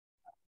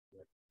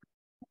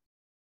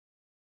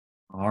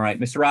All right,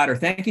 Mr. Otter,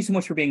 thank you so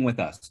much for being with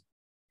us.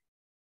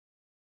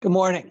 Good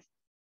morning.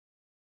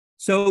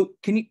 So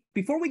can you,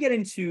 before we get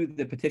into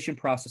the petition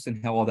process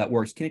and how all that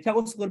works, can you tell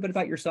us a little bit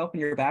about yourself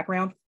and your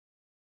background?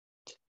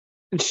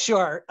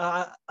 Sure.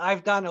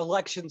 I've done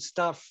election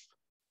stuff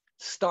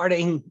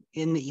starting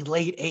in the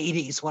late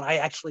 80s when I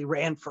actually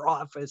ran for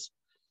office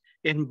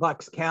in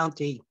Bucks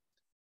County.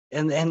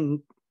 And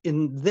then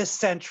in this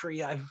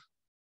century, I've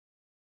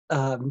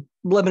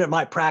limited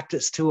my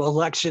practice to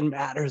election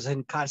matters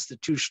and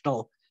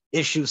constitutional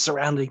issues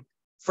surrounding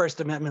First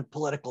Amendment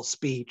political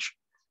speech.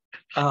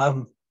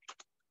 I've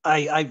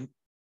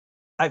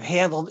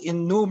handled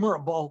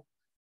innumerable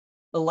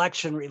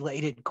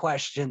election-related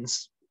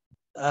questions,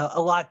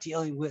 a lot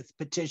dealing with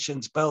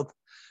petitions, both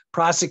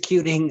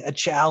prosecuting a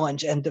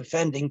challenge and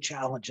defending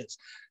challenges.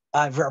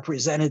 I've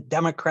represented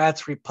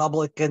Democrats,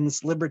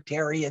 Republicans,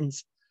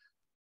 Libertarians,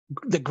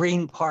 the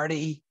Green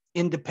Party,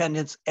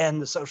 independents,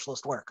 and the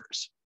socialist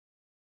workers.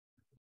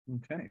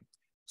 Okay.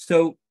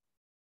 So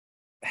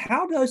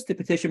how does the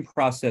petition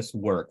process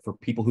work for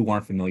people who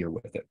aren't familiar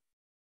with it?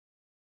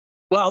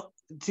 Well,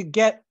 to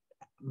get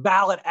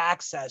ballot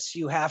access,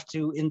 you have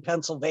to, in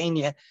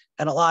Pennsylvania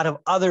and a lot of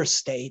other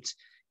states,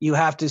 you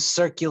have to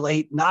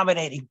circulate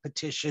nominating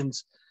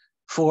petitions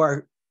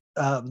for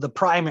the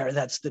primary,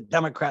 that's the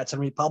Democrats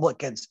and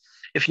Republicans.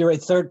 If you're a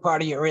third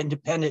party or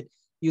independent,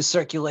 you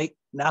circulate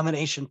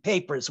nomination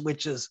papers,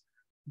 which is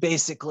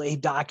basically a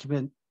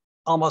document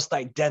almost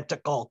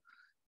identical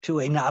to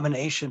a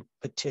nomination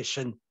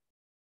petition.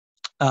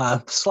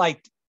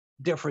 Slight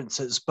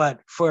differences,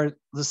 but for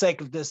the sake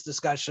of this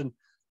discussion,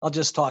 I'll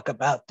just talk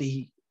about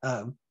the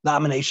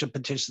nomination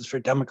petitions for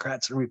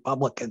Democrats and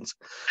Republicans.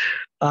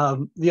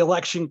 The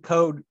election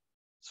code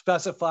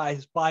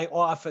specifies by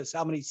office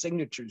how many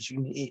signatures you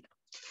need.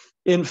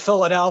 In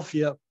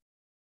Philadelphia,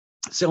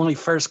 it's the only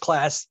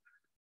first-class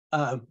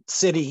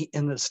city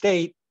in the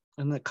state,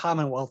 in the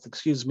Commonwealth,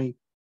 excuse me.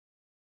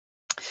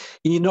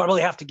 You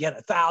normally have to get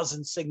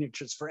 1,000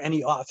 signatures for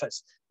any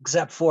office,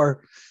 except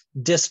for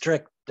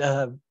district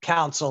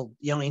council,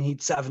 you only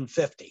need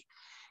 750.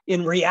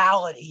 In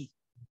reality,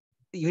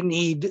 you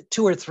need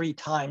 2 or 3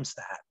 times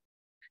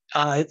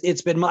that.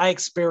 It's been my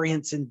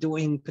experience in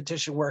doing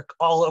petition work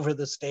all over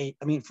the state.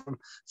 I mean, from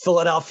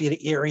Philadelphia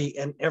to Erie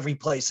and every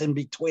place in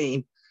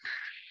between.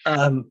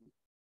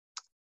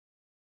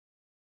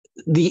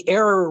 The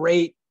error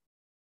rate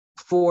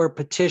for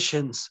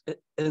petitions,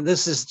 and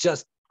this is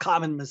just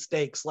common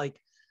mistakes,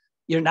 like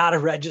you're not a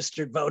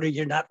registered voter,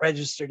 you're not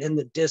registered in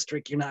the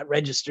district, you're not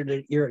registered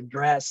at your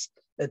address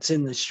that's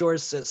in the SURE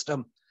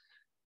system.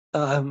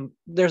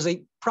 There's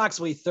a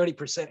approximately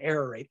 30%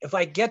 error rate. If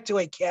I get to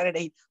a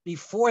candidate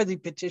before the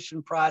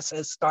petition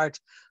process starts,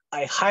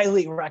 I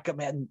highly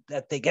recommend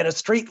that they get a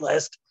street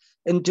list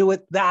and do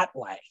it that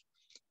way.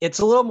 It's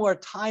a little more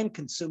time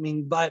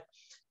consuming, but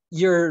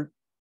they're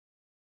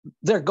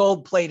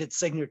gold-plated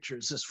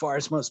signatures as far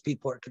as most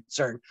people are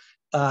concerned,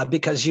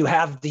 because you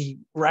have the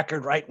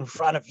record right in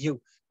front of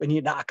you when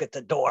you knock at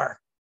the door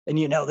and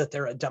you know that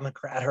they're a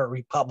Democrat or a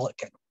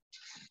Republican.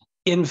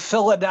 In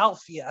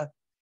Philadelphia,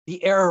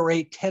 the error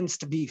rate tends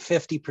to be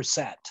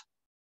 50%.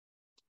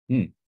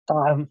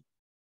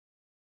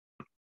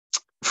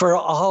 For a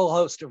whole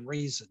host of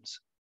reasons.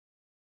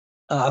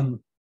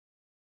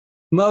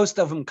 Most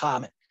of them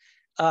common.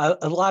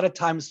 A lot of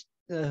times,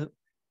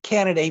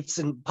 candidates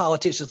and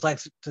politicians like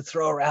to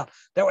throw around,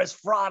 there was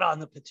fraud on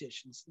the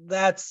petitions.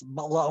 That's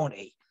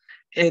baloney.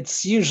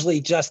 It's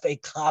usually just a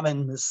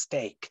common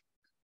mistake,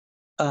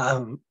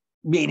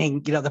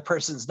 meaning, the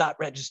person's not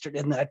registered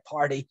in that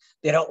party.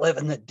 They don't live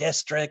in the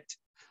district.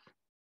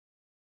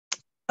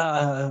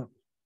 They're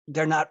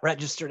not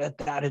registered at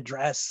that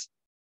address.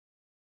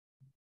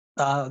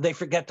 They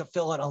forget to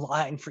fill in a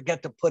line,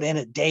 forget to put in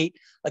a date.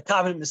 A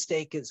common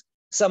mistake is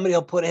somebody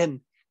will put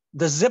in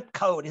the zip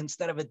code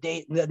instead of a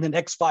date, and then the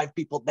next 5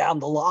 people down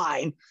the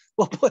line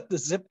will put the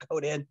zip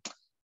code in.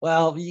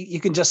 Well, you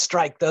can just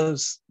strike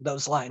those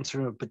lines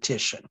from a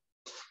petition.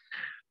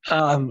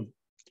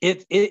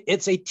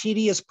 It's a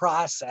tedious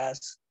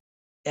process,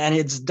 and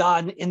it's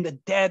done in the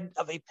dead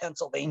of a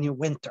Pennsylvania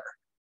winter.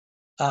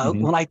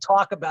 When I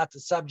talk about the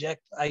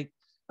subject, I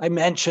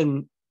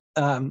mentioned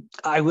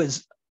I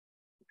was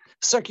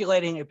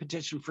circulating a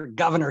petition for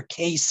Governor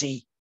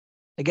Casey,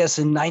 I guess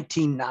in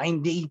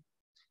 1990,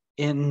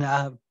 in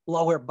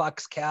lower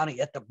Bucks County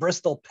at the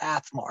Bristol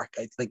Pathmark,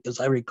 I think, as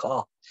I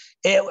recall.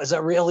 It was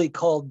a really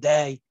cold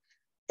day,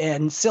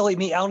 and silly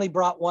me, I only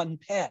brought 1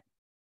 pen.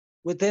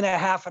 Within a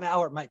half an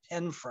hour, my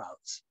pen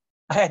froze.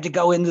 I had to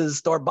go into the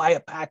store, buy a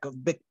pack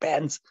of big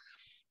pens,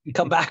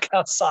 come back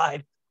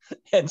outside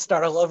and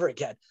start all over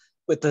again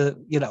with a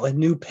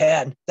new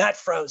pen. That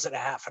froze in a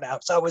half an hour.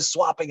 So I was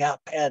swapping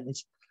out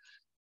pens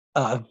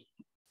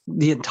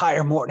the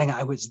entire morning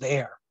I was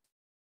there.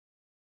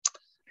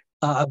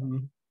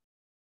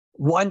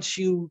 Once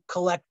you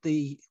collect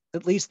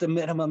at least the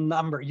minimum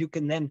number, you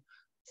can then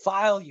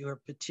file your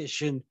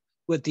petition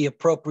with the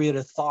appropriate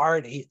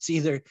authority. It's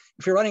either,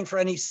 if you're running for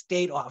any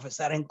state office,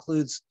 that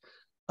includes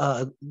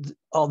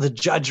all the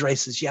judge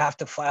races, you have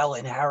to file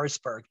in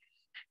Harrisburg.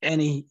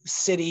 any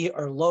city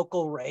or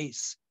local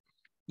race,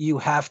 you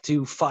have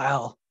to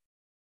file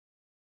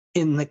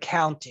in the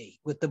county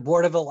with the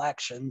Board of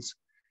Elections.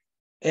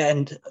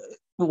 And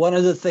one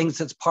of the things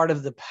that's part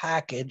of the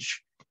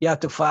package, you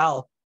have to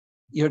file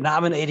your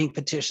nominating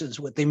petitions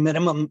with the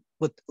minimum,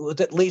 with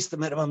at least the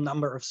minimum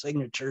number of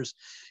signatures.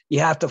 You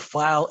have to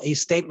file a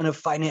statement of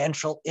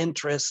financial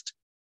interest,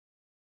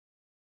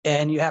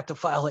 and you have to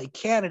file a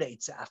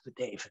candidate's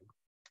affidavit.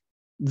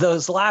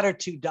 Those latter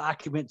two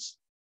documents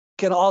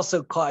can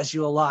also cause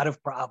you a lot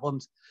of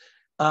problems.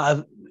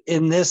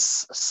 In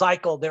this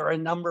cycle, there are a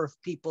number of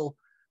people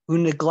who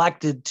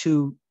neglected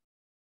to,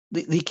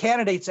 the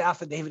candidate's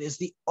affidavit is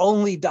the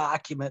only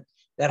document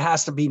that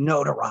has to be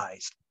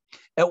notarized.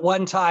 At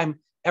one time,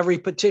 every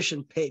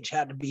petition page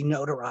had to be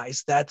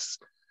notarized. That's,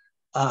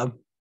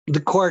 the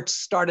courts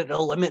started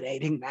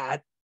eliminating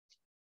that.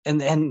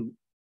 And then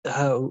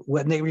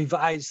when they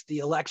revised the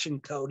election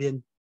code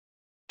in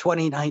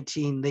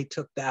 2019, they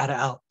took that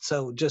out.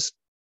 So just,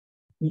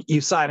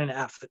 you sign an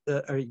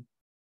affidavit, or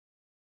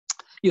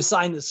you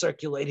sign the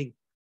circulating,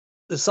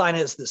 the sign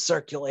as the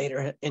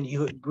circulator, and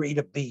you agree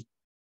to be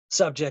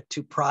subject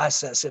to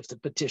process if the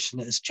petition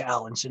is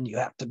challenged and you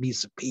have to be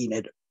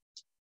subpoenaed.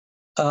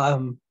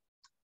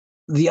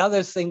 The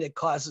other thing that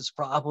causes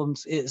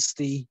problems is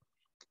the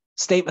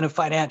statement of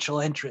financial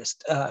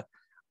interest.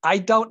 I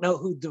don't know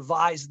who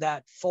devised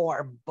that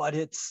form, but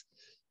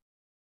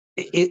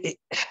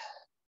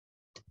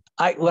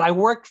when I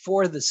worked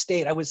for the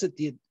state, I was at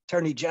the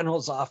Attorney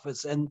General's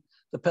office and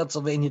the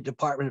Pennsylvania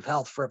Department of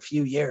Health for a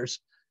few years.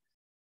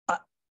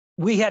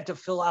 We had to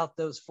fill out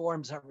those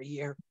forms every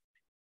year,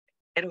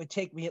 and it would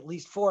take me at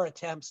least 4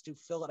 attempts to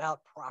fill it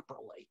out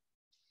properly.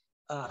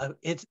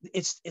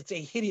 It's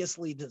a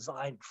hideously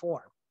designed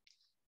form,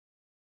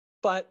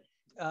 but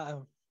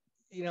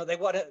you know,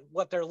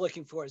 what they're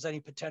looking for is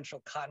any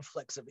potential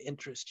conflicts of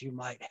interest you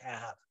might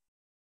have.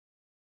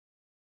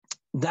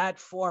 That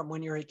form,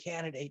 when you're a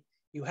candidate,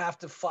 you have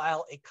to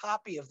file a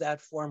copy of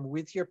that form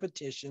with your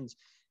petitions.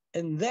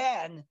 And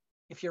then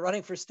if you're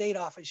running for state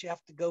office, you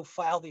have to go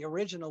file the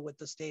original with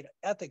the state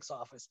ethics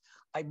office.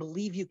 I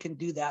believe you can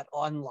do that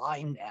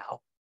online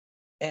now.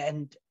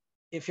 And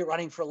if you're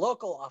running for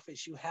local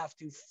office, you have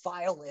to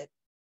file it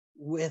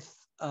with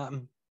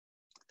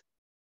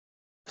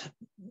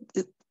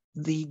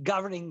the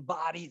governing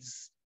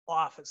body's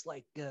office,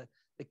 like the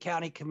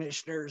county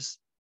commissioners.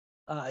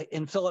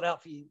 In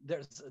Philadelphia,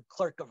 there's a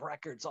clerk of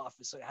records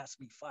office, so it has to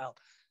be filed.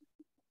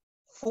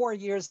 4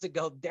 years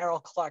ago, Darrell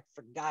Clark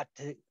forgot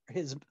to,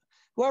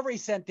 whoever he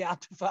sent down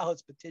to file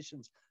his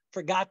petitions,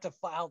 forgot to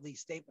file the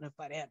statement of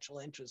financial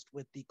interest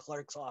with the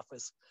clerk's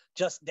office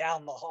just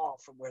down the hall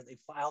from where they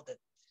filed it.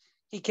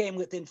 He came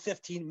within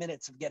 15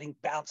 minutes of getting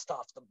bounced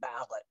off the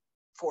ballot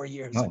 4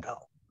 years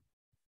ago.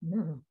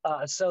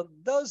 So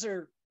those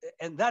are,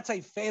 and that's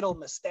a fatal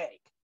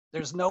mistake.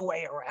 There's no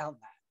way around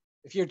that.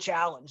 If you're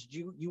challenged,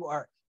 you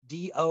are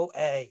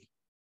DOA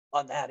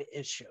on that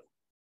issue.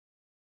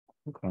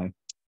 Okay.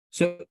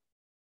 So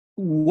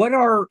what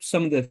are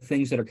some of the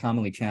things that are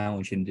commonly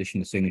challenged in addition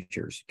to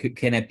signatures?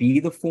 Can it be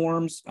the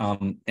forms?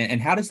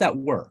 And how does that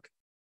work?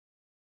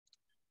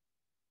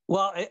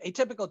 Well, a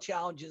typical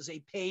challenge is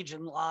a page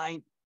and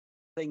line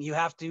thing. You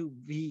have to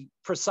be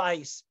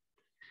precise.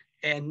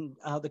 And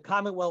the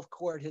Commonwealth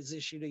Court has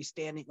issued a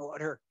standing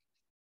order,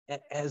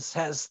 as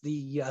has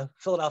the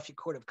Philadelphia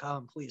Court of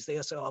Common Pleas. They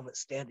also have a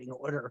standing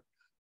order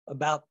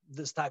about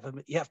this type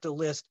of, you have to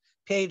list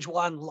page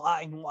 1,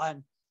 line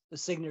 1, the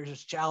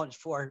signatures challenged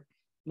for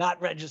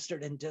not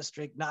registered in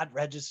district, not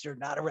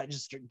a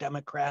registered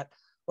Democrat,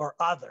 or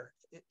other.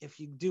 If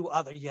you do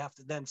other, you have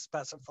to then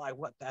specify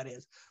what that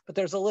is. But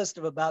there's a list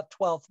of about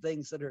 12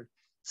 things that are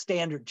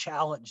standard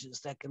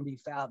challenges that can be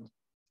found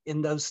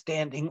in those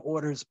standing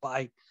orders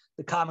by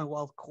the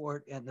Commonwealth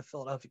Court and the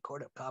Philadelphia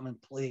Court of Common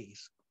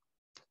Pleas.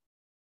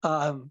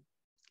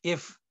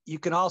 If you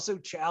can also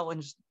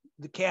challenge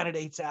the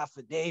candidate's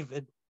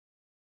affidavit,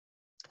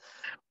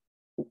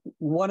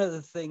 one of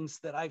the things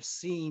that I've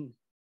seen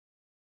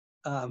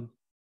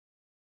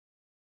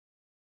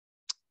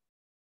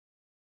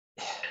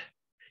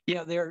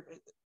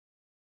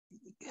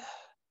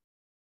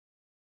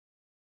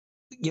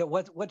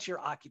what's your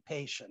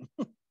occupation?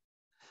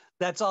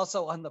 That's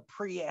also on the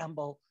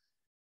preamble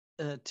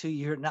to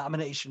your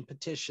nomination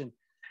petition.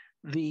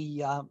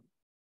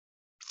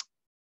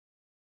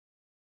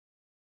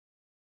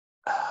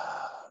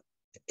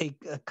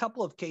 A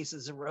couple of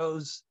cases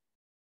arose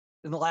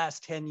in the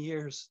last 10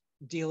 years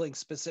dealing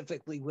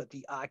specifically with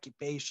the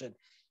occupation.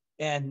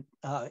 And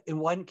in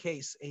one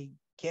case, a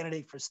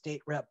candidate for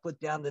state rep put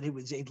down that he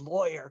was a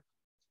lawyer.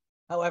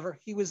 However,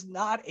 he was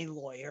not a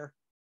lawyer.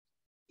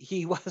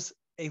 He was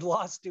a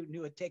law student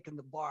who had taken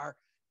the bar,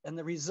 and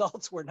the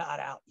results were not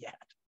out yet.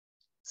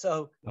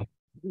 So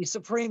the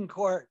Supreme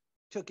Court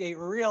took a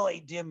really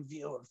dim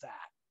view of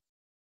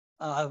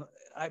that.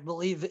 I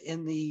believe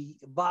in the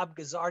Bob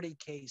Gazzardi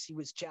case, he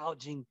was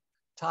challenging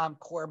Tom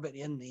Corbett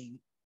in the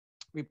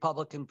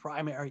Republican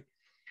primary.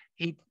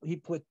 He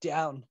put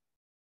down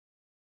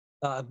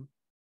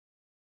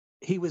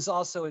he was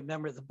also a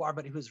member of the bar,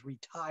 but he was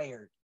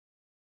retired.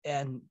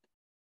 And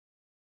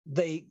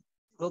they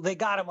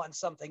got him on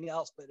something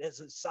else, but as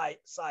a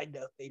side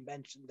note, they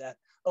mentioned that,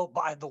 oh,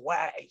 by the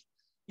way,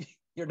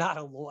 you're not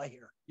a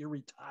lawyer, you're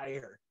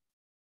retired.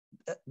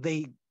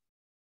 The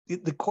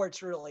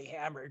courts really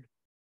hammered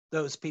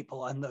those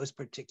people on those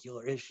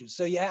particular issues.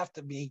 So you have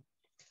to be,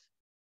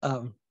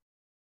 to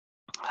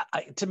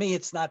me,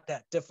 it's not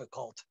that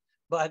difficult.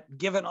 But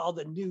given all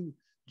the new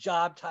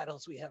job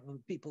titles we have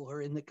of people who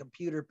are in the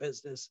computer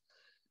business,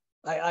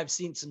 I've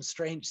seen some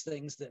strange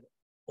things that,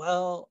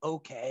 well,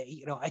 okay,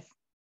 you know,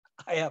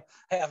 I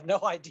have no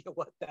idea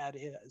what that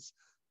is,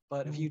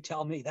 but if you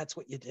tell me that's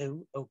what you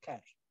do, okay.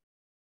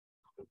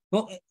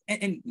 Well,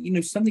 and you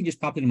know, something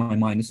just popped into my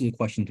mind. This is a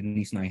question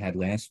Denise and I had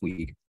last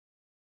week.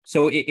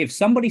 So if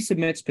somebody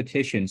submits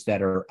petitions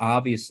that are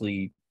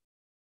obviously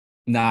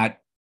not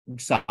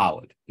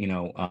solid, you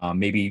know,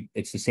 maybe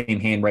it's the same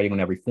handwriting on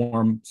every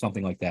form,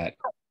 something like that.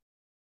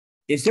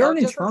 Is there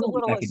an just as a internal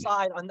little mechanism?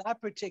 aside on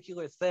that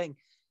particular thing,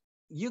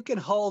 you can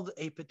hold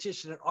a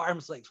petition at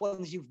arm's length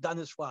once you've done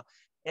this for a while,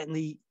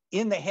 and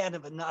in the hand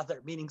of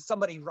another, meaning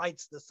somebody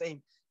writes the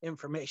same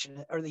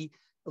information, or the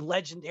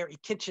legendary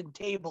kitchen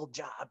table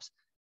jobs,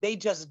 they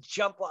just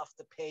jump off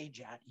the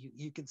page at you.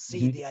 You can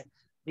see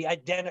the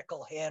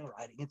identical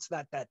handwriting. It's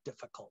not that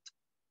difficult.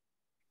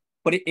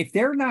 But if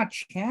they're not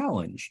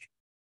challenged,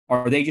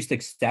 are they just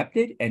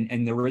accepted,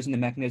 and there isn't a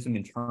mechanism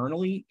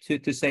internally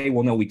to say,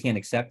 well, no, we can't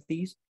accept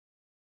these?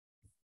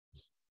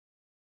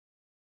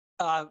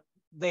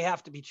 They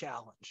have to be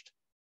challenged.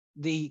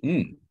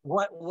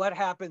 What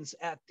happens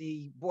at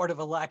the Board of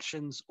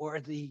Elections or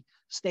the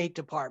State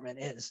Department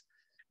is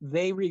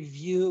they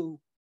review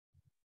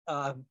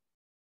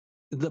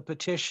the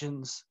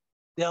petitions.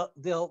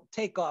 They'll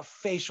take off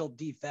facial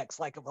defects,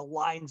 like if a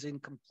line's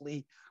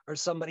incomplete or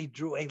somebody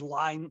drew a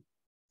line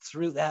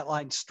through that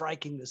line,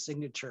 striking the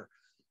signature.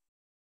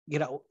 You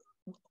know,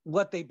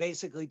 what they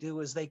basically do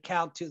is they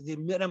count to the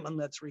minimum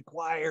that's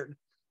required,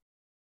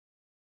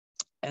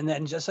 and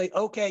then just say,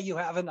 okay, you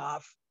have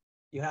enough.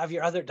 You have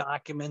your other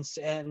documents,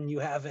 and you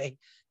have a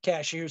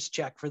cashier's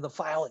check for the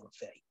filing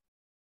fee.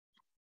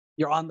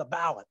 You're on the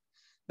ballot.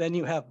 Then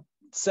you have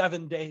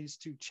 7 days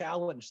to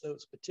challenge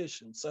those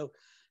petitions. So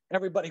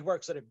everybody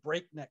works at a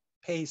breakneck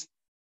pace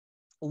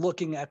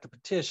looking at the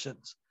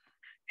petitions.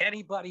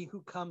 Anybody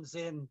who comes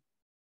in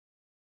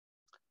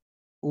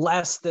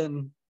less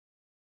than,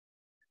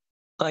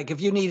 like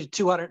if you needed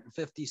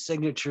 250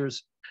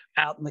 signatures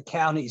out in the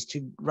counties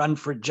to run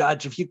for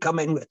judge, if you come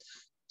in with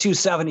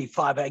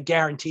 275, I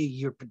guarantee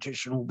your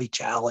petition will be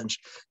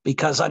challenged,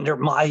 because under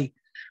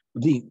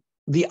the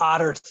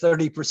Otter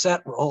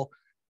 30% rule,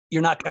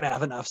 you're not going to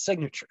have enough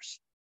signatures.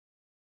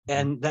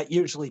 And that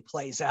usually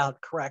plays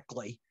out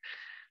correctly.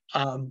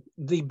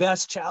 The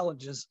best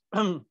challenges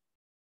are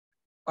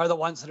the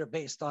ones that are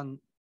based on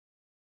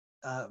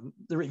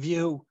the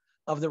review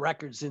of the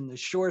records in the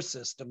SURE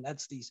system.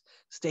 That's the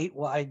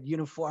statewide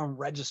uniform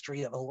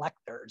registry of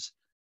electors.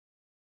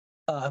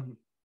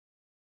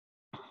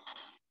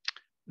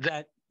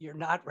 That you're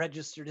not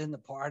registered in the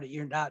party,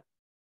 you're not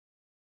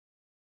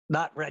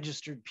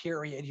registered,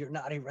 period. You're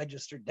not a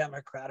registered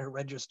Democrat or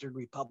registered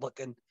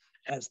Republican,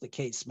 as the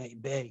case may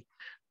be.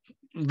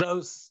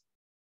 Those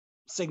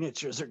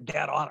signatures are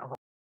dead on.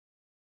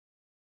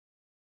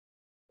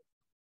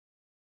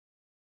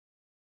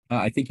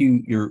 I think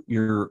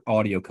your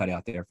audio cut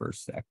out there for a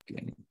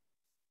second.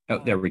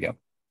 Oh, there we go.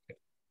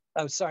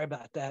 Oh, sorry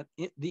about that.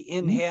 The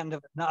in hand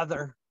of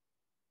another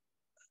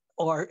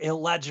or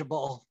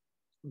illegible,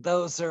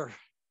 those are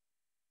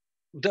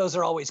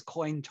always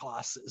coin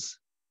tosses.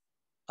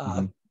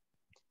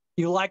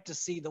 You like to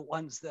see the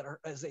ones that are,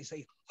 as they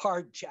say,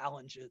 hard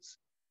challenges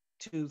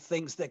to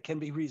things that can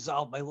be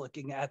resolved by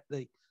looking at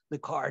the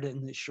card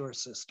in the SURE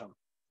system.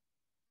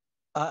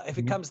 If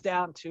it comes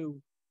down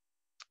to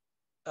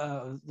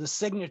the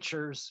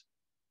signatures,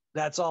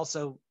 that's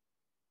also,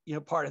 you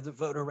know, part of the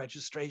voter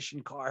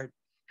registration card.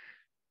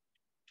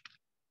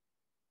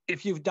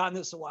 If you've done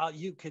this a while,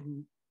 you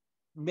can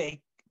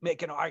make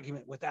an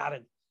argument without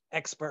an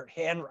expert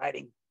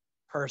handwriting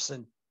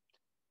person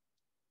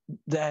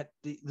that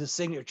the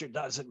signature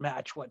doesn't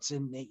match what's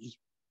in the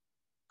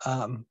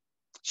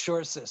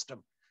SURE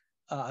system.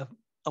 A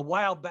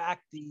while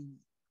back, the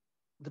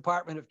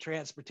Department of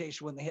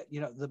Transportation, when they hit,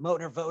 you know, the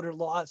motor voter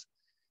laws,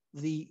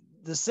 the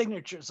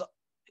signatures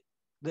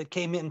that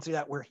came in through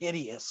that were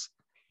hideous.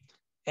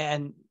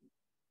 And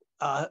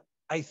I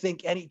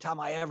think anytime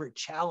I ever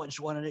challenged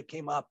one and it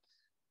came up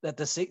that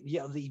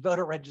the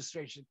voter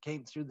registration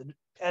came through the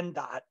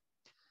PennDOT,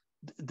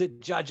 the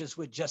judges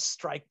would just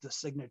strike the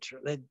signature.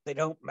 They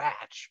don't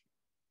match.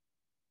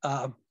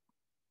 The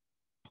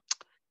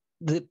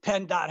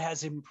PennDOT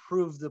has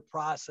improved the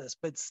process,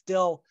 but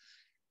still,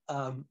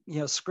 you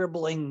know,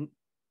 scribbling,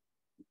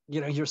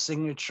 you know, your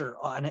signature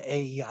on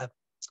a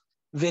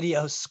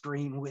video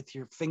screen with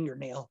your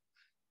fingernail,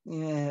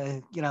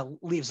 you know,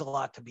 leaves a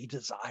lot to be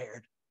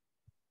desired.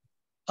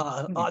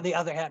 On the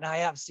other hand, I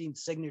have seen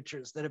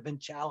signatures that have been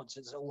challenged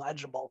as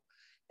illegible,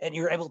 and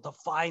you're able to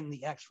find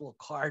the actual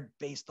card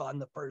based on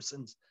the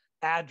person's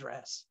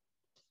address.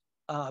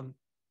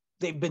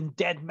 They've been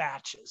dead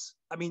matches.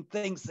 I mean,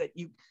 things that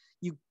you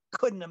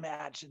couldn't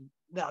imagine.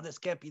 No, this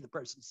can't be the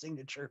person's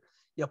signature.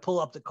 You pull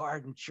up the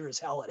card and sure as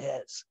hell it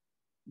is,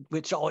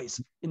 which always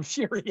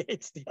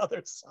infuriates the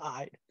other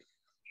side.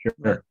 Sure.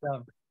 But,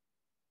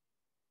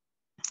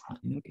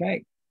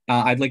 okay.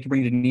 I'd like to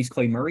bring Denise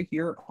Clay Murray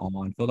here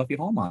on Philadelphia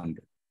Hall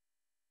Monitor.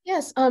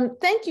 Yes.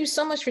 Thank you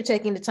so much for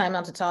taking the time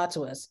out to talk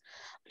to us.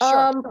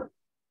 sure.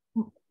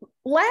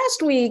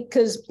 Last week,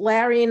 because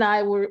Larry and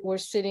I were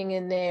sitting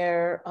in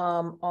there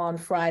on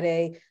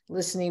Friday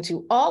listening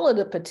to all of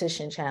the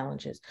petition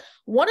challenges.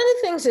 One of the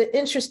things that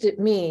interested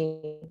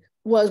me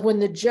was when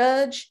the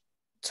judge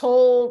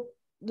told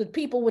the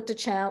people with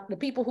the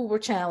people who were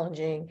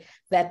challenging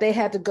that they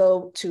had to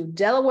go to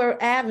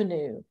Delaware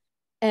Avenue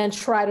and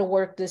try to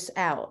work this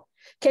out.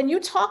 Can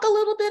you talk a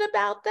little bit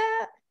about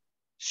that?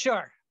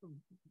 Sure.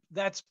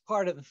 That's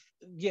part of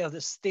the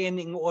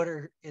standing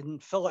order in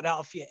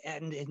Philadelphia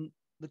and in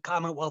the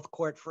Commonwealth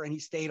Court for any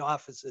state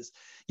offices.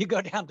 You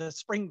go down to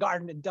Spring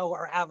Garden and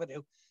Delaware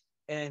Avenue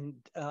and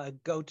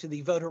go to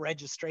the voter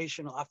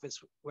registration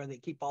office where they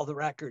keep all the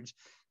records.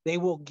 They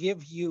will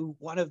give you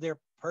one of their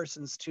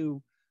persons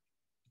to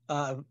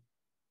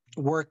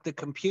work the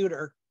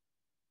computer,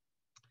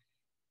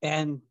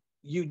 and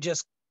you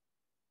just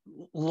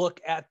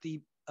look at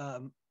the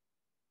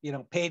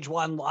page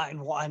 1, line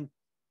 1.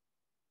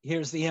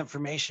 Here's the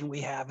information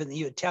we have, and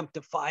you attempt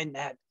to find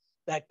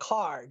that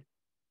card.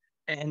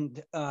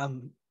 And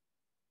the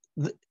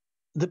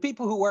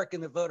people who work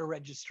in the voter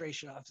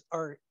registration office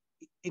are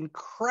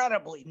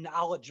incredibly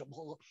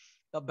knowledgeable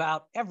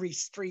about every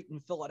street in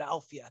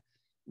Philadelphia.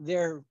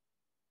 They're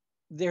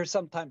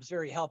sometimes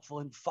very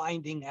helpful in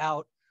finding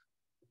out,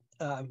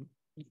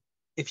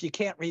 if you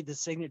can't read the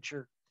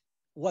signature,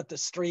 what the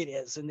street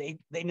is, and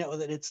they know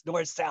that it's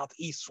north, south,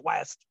 east,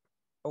 west,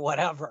 or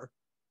whatever.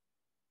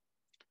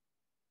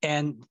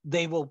 And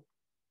they will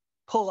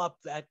pull up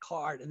that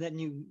card, and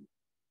then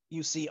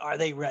you see, are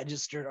they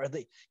registered?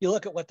 You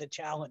look at what the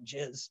challenge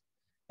is,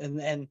 and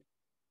then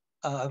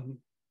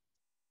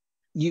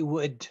you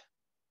would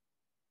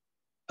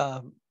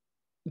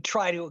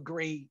try to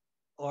agree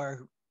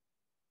or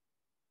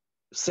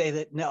say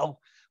that, no,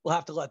 we'll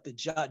have to let the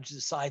judge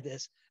decide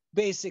this.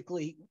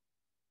 Basically,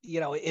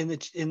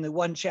 in the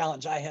one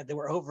challenge I had, there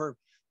were over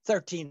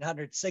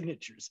 1,300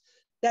 signatures.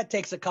 That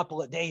takes a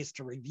couple of days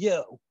to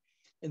review.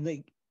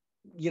 And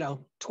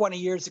 20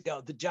 years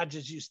ago, the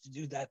judges used to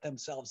do that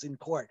themselves in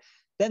court.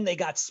 Then they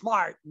got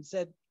smart and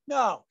said,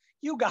 no,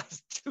 you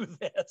guys do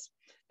this.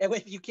 And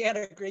if you can't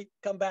agree,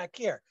 come back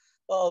here.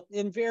 Well,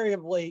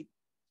 invariably,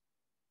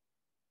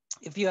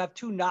 if you have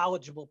two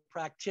knowledgeable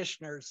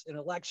practitioners in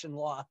election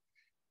law,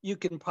 you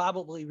can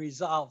probably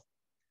resolve,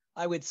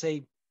 I would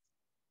say,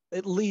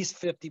 at least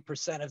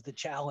 50% of the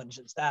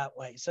challenges that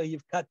way. So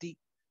you've cut the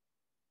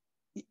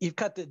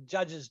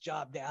judge's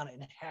job down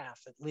in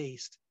half, at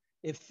least,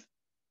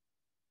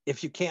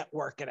 if you can't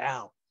work it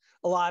out.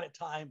 A lot of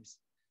times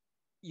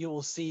you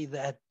will see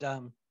that,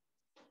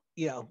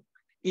 either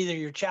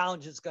your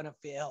challenge is going to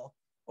fail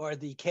or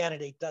the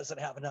candidate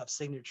doesn't have enough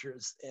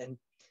signatures, and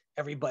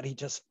everybody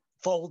just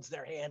folds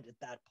their hand at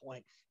that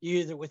point. You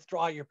either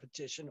withdraw your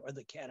petition or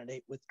the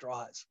candidate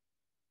withdraws.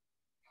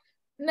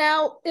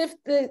 Now,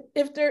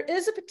 if there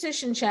is a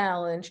petition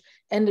challenge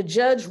and the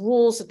judge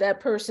rules that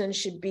person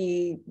should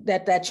be,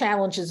 that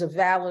challenge is a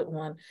valid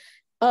one,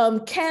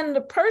 can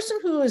the person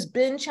who has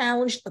been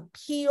challenged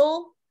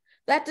appeal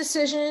that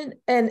decision?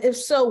 And if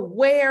so,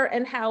 where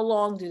and how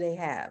long do they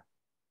have?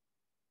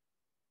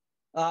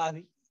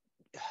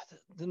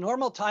 The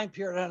normal time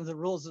period under the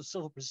rules of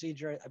civil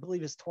procedure, I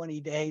believe, is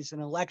 20 days. In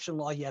election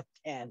law, you have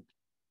 10.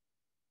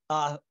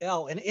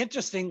 And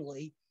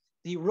interestingly,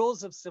 the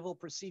rules of civil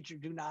procedure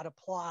do not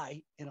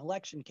apply in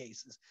election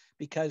cases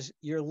because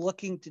you're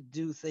looking to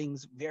do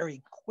things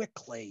very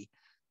quickly.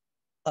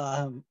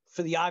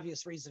 For the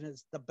obvious reason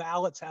is the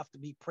ballots have to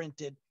be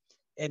printed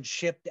and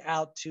shipped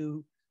out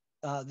to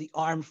the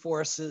armed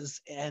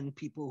forces and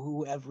people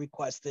who have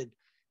requested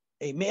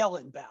a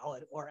mail-in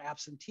ballot or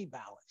absentee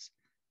ballots.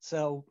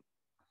 So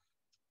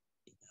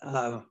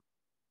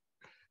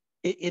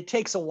it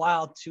takes a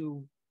while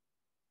to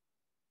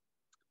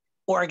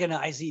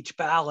organize each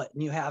ballot,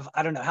 and you have,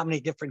 I don't know how many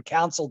different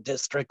council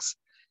districts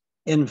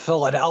in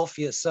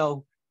Philadelphia.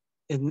 So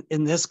in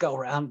this go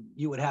round,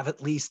 you would have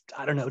at least,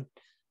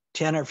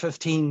 10 or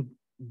 15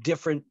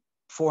 different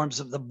forms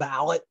of the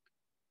ballot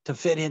to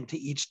fit into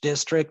each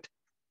district.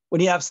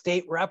 When you have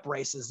state rep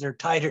races, they're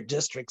tighter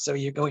districts. So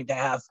you're going to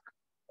have,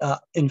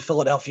 in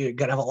Philadelphia, you're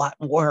going to have a lot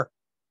more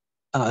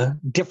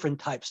different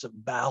types of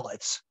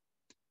ballots.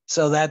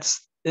 So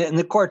and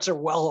the courts are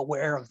well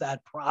aware of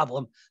that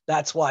problem.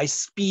 That's why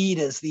speed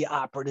is the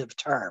operative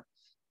term.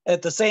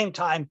 At the same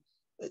time,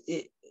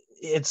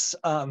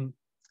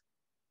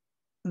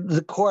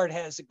 the court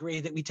has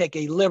agreed that we take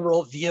a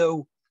liberal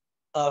view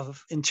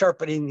of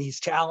interpreting these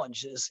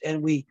challenges.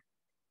 And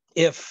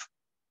if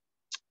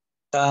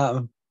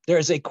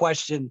there's a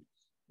question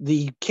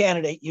the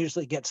candidate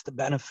usually gets the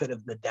benefit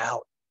of the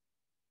doubt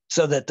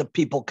so that the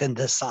people can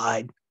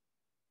decide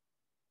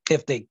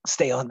if they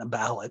stay on the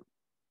ballot.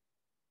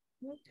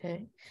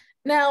 Okay.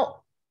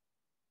 Now,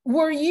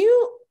 were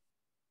you,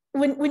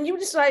 when you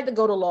decided to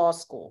go to law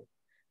school,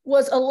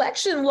 was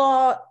election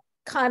law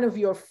kind of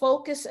your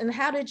focus, and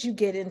how did you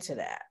get into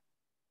that?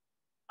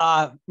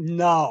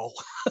 No.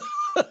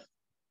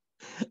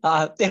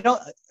 They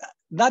don't,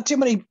 not too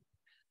many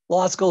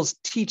law schools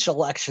teach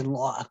election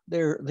law.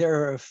 There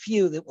are a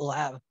few that will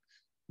have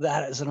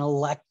that as an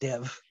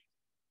elective.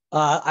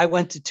 I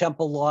went to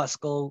Temple Law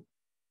School.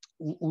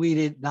 We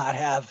did not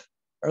have,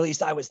 or at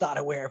least I was not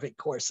aware of a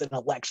course in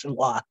election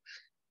law,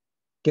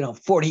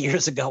 40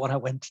 years ago when I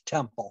went to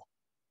Temple.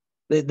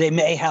 They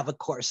may have a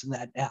course in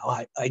that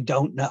now. I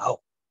don't know.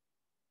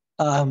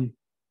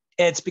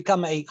 It's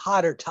become a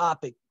hotter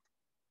topic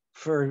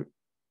for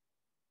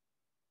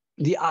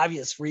the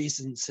obvious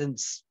reason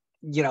since,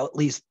 at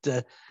least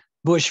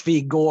Bush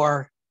v.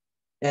 Gore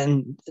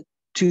in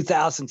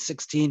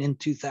 2016 and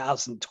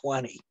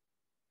 2020.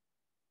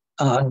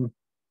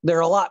 There are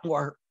a lot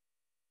more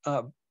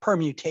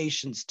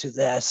permutations to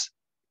this,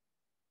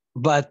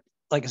 but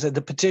like I said,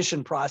 the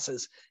petition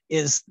process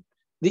is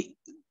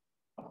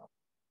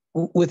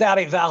without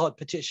a valid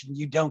petition,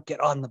 you don't get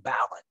on the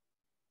ballot.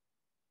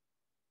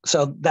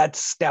 So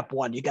that's step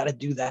one. You got to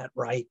do that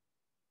right.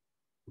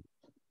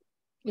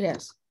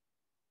 Yes.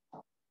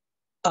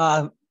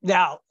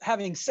 Now,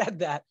 having said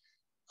that,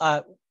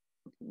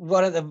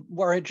 one of the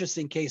more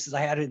interesting cases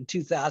I had in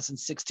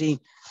 2016,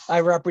 I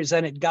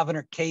represented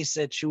Governor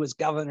Kasich, who was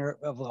governor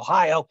of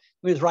Ohio,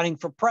 who was running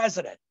for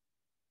president.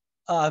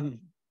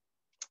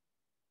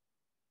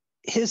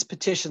 His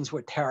petitions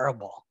were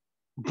terrible,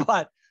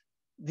 but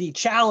the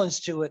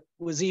challenge to it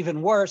was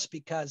even worse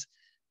because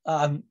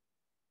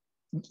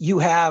you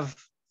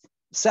have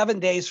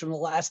 7 days from the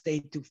last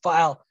date to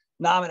file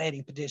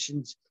nominating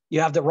petitions.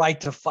 You have the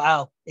right to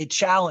file a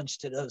challenge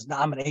to those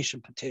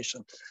nomination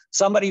petitions.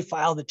 Somebody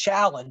filed a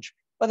challenge,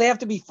 but they have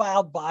to be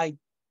filed by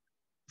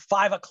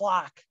 5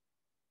 o'clock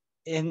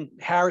in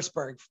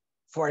Harrisburg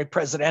for a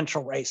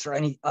presidential race or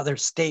any other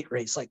state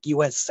race like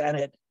US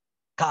Senate,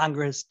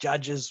 Congress,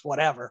 judges,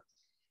 whatever.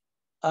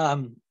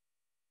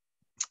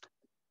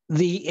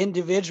 The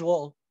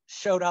individual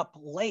showed up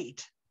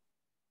late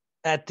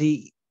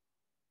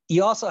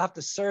you also have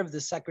to serve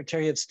the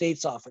Secretary of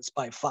State's office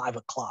by 5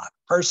 o'clock,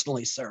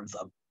 personally serve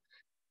them.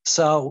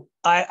 So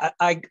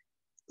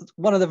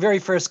one of the very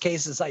first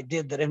cases I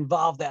did that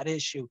involved that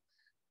issue,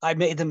 I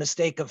made the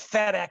mistake of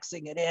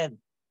FedExing it in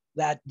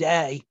that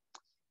day,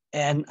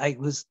 and I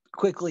was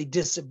quickly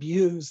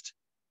disabused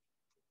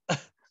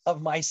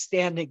of my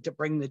standing to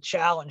bring the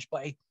challenge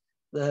by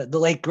the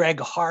late Greg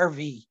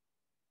Harvey,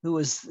 who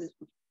was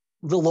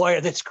the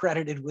lawyer that's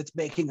credited with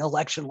making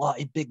election law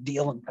a big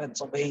deal in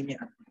Pennsylvania.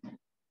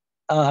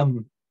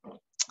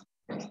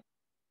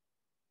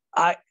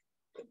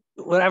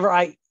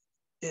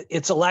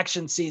 It's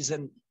election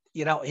season,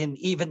 in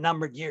even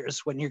numbered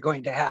years when you're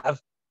going to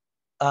have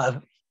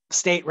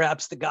state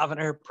reps, the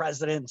governor,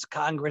 presidents,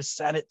 Congress,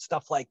 Senate,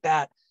 stuff like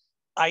that.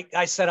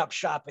 I set up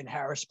shop in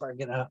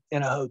Harrisburg in a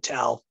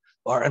hotel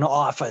or an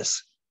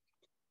office.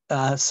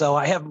 So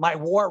I have my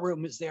war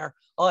room is there.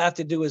 All I have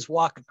to do is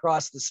walk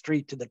across the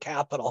street to the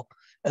Capitol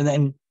and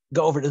then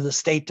go over to the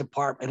State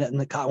Department and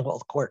the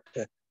Commonwealth Court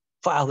to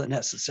file the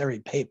necessary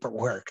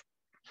paperwork.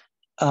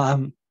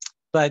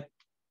 But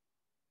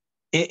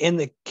in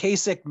the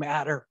Kasich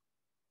matter,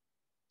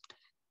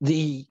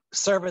 the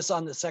service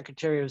on the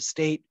Secretary of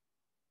State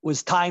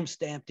was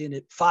time-stamped in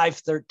at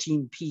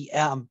 5:13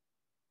 p.m.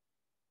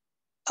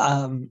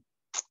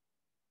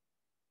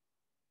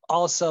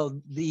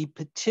 Also, the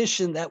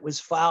petition that was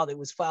filed, it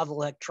was filed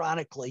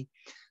electronically.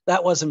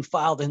 That wasn't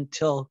filed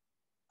until,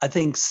 I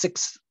think,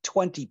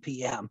 6:20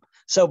 p.m.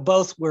 So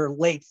both were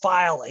late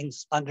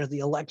filings under the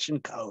election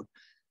code.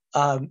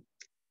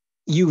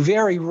 You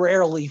very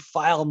rarely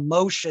file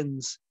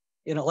motions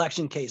in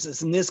election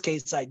cases. In this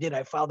case, I did.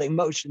 I filed a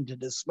motion to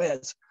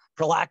dismiss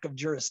for lack of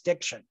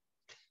jurisdiction.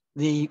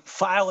 The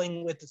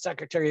filing with the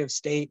Secretary of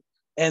State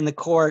and the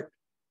court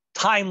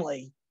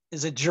timely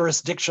is a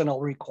jurisdictional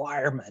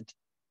requirement.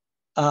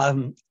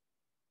 The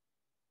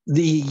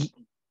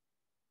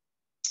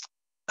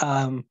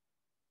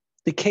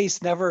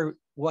case never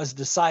was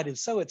decided,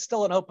 so it's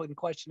still an open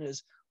question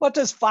is, what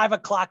does 5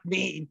 o'clock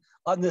mean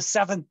on the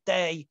 7th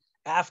day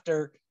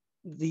after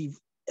the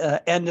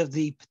end of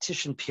the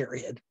petition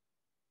period?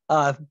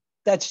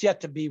 That's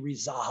yet to be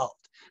resolved.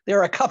 There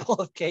are a couple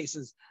of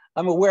cases.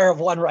 I'm aware of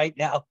one right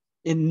now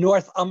in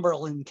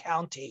Northumberland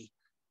County.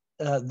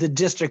 The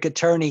district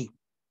attorney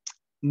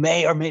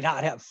may or may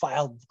not have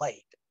filed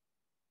late.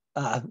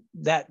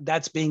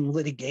 That's being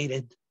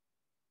litigated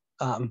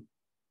in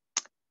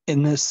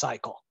this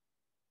cycle.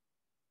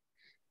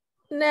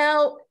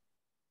 Now,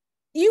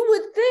 you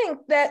would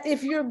think that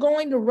if you're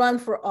going to run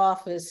for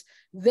office,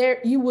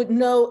 you would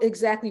know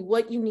exactly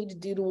what you need to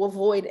do to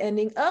avoid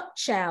ending up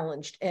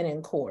challenged and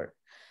in court.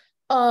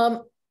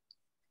 Why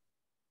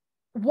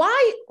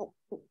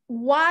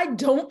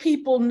don't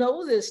people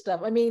know this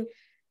stuff? I mean,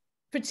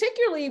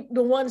 particularly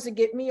the ones that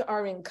get me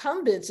are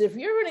incumbents. If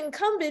you're an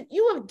incumbent,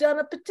 you have done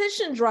a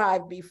petition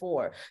drive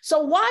before. So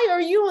why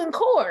are you in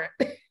court?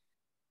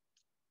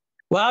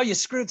 Well, you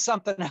screwed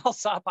something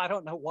else up. I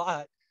don't know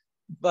what,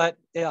 but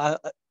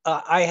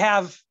I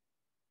have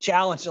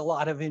challenged a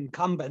lot of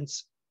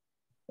incumbents,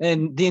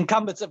 and the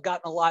incumbents have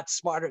gotten a lot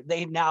smarter.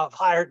 They now have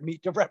hired me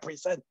to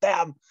represent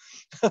them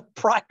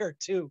prior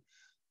to,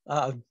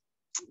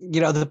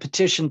 the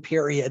petition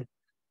period.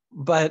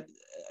 But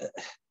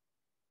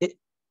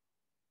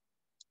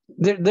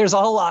there's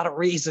a whole lot of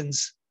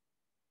reasons.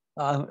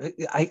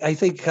 I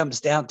think it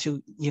comes down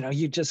to,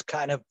 you just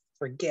kind of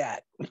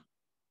forget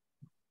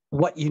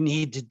what you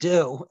need to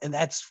do, and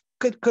that's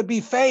could be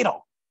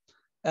fatal,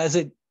 as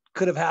it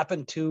could have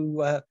happened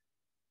to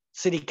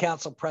City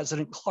Council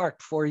President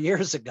Clark 4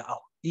 years ago.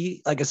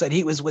 He, like I said,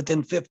 he was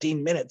within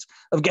 15 minutes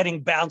of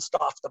getting bounced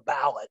off the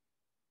ballot.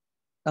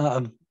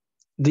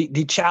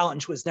 The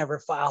challenge was never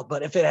filed,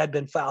 but if it had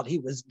been filed, he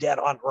was dead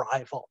on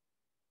arrival.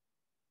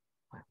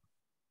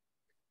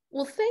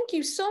 Well, thank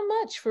you so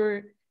much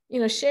for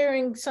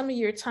sharing some of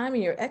your time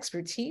and your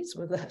expertise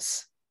with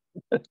us.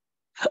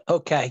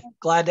 Okay,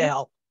 glad to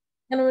help.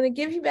 And I'm going to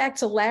give you back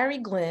to Larry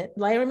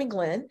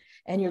McGlynn,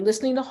 and you're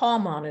listening to Hall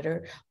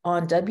Monitor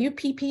on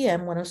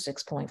WPPM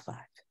 106.5. All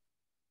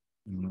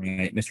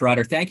right, Mr.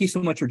 Otter, thank you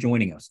so much for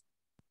joining us.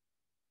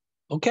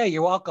 Okay,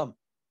 you're welcome.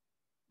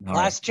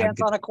 Last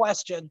chance on a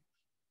question.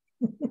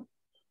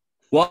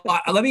 Well,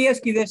 let me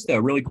ask you this, though,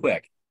 really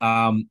quick.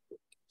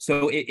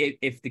 So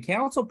if the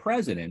council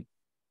president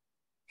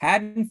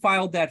hadn't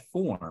filed that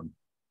form,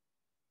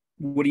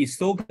 would he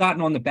still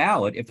gotten on the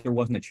ballot if there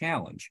wasn't a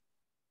challenge?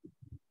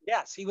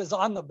 Yes, he was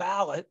on the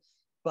ballot,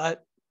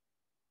 but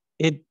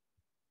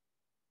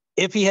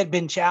if he had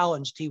been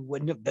challenged, he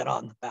wouldn't have been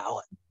on the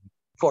ballot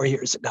 4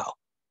 years ago.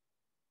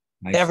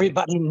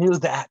 Everybody knew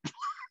that.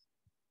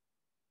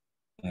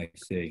 I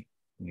see.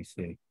 All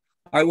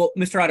right, well,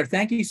 Mr. Otter,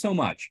 thank you so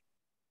much.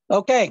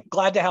 Okay,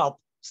 glad to help.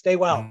 Stay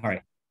well. All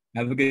right,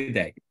 have a good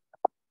day.